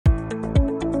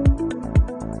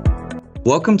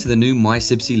Welcome to the new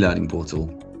CIBSE Learning portal.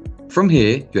 From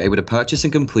here, you're able to purchase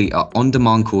and complete our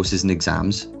on-demand courses and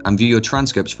exams and view your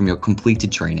transcripts from your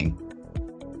completed training.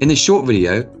 In this short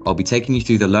video, I'll be taking you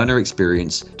through the learner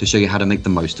experience to show you how to make the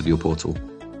most of your portal.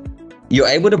 You're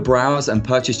able to browse and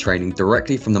purchase training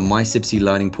directly from the CIBSE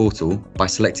Learning portal by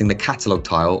selecting the catalog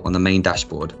tile on the main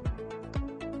dashboard.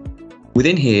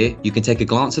 Within here, you can take a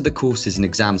glance at the courses and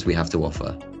exams we have to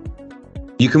offer.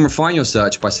 You can refine your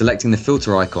search by selecting the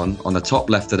filter icon on the top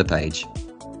left of the page.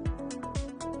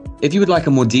 If you would like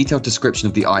a more detailed description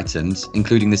of the items,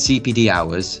 including the CPD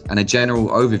hours and a general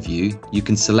overview, you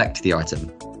can select the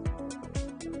item.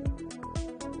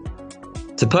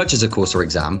 To purchase a course or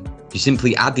exam, you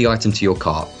simply add the item to your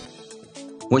cart.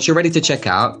 Once you're ready to check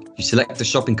out, you select the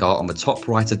shopping cart on the top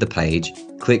right of the page,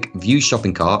 click View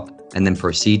Shopping Cart, and then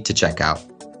proceed to checkout.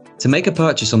 To make a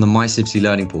purchase on the CIBSE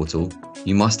Learning portal,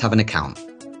 you must have an account.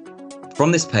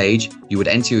 From this page, you would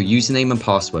enter your username and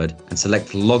password and select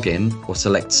Login or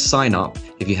select Sign Up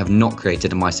if you have not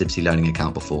created a CIBSE Learning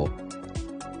account before.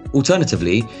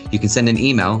 Alternatively, you can send an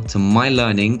email to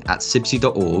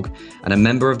mylearning@cibse.org and a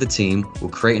member of the team will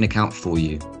create an account for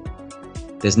you.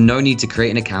 There's no need to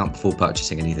create an account before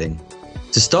purchasing anything.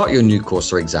 To start your new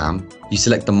course or exam, you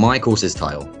select the My Courses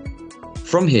tile.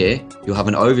 From here, you'll have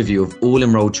an overview of all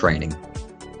enrolled training.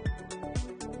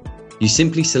 You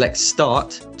simply select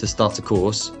Start to start a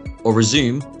course or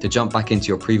Resume to jump back into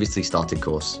your previously started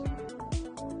course.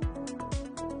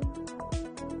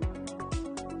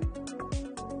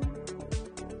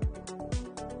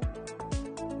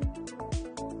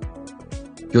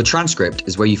 Your transcript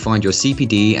is where you find your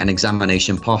CPD and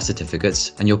examination pass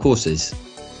certificates and your courses.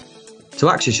 To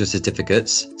access your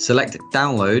certificates, select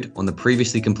Download on the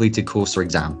previously completed course or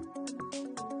exam.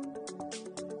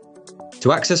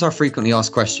 To access our frequently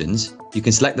asked questions, you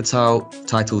can select the tile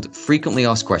titled Frequently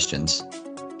Asked Questions.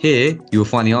 Here, you will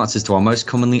find the answers to our most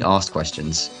commonly asked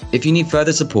questions. If you need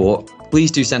further support, please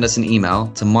do send us an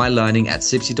email to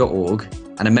mylearning@cibse.org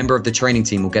and a member of the training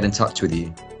team will get in touch with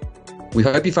you. We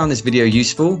hope you found this video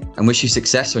useful and wish you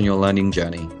success on your learning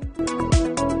journey.